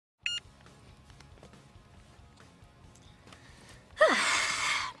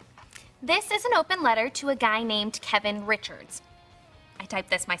This is an open letter to a guy named Kevin Richards. I typed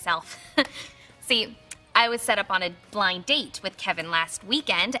this myself. See, I was set up on a blind date with Kevin last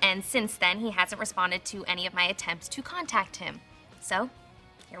weekend, and since then he hasn't responded to any of my attempts to contact him. So,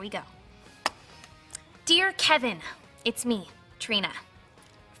 here we go. Dear Kevin, it's me, Trina.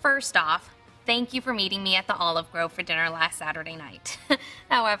 First off, thank you for meeting me at the Olive Grove for dinner last Saturday night.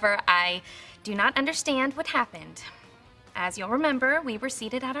 However, I do not understand what happened. As you'll remember, we were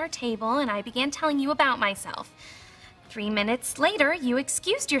seated at our table and I began telling you about myself. 3 minutes later, you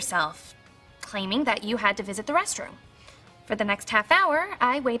excused yourself, claiming that you had to visit the restroom. For the next half hour,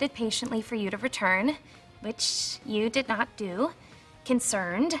 I waited patiently for you to return, which you did not do.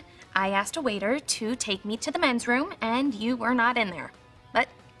 Concerned, I asked a waiter to take me to the men's room, and you were not in there. But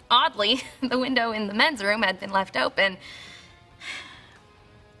oddly, the window in the men's room had been left open.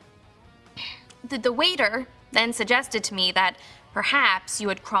 The waiter then suggested to me that perhaps you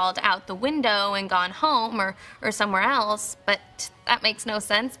had crawled out the window and gone home or somewhere else, but that makes no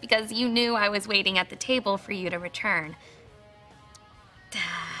sense because you knew I was waiting at the table for you to return.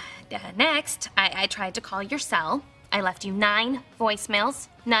 Next, I tried to call your cell. I left you 9 voicemails,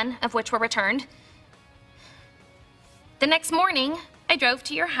 none of which were returned. The next morning, I drove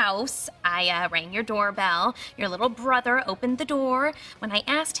to your house. I rang your doorbell. Your little brother opened the door. When I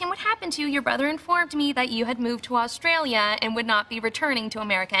asked him what happened to you, your brother informed me that you had moved to Australia and would not be returning to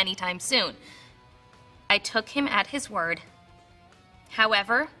America anytime soon. I took him at his word.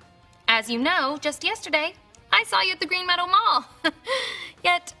 However, as you know, just yesterday, I saw you at the Green Meadow Mall.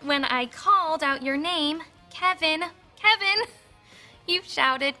 Yet, when I called out your name, Kevin, you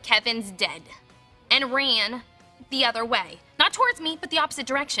shouted, "Kevin's dead," and ran the other way. Not towards me, but the opposite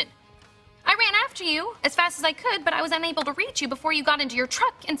direction. I ran after you as fast as I could, but I was unable to reach you before you got into your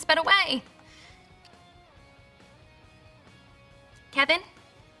truck and sped away. Kevin,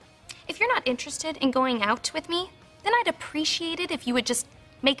 if you're not interested in going out with me, then I'd appreciate it if you would just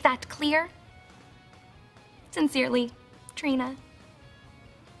make that clear. Sincerely, Trina.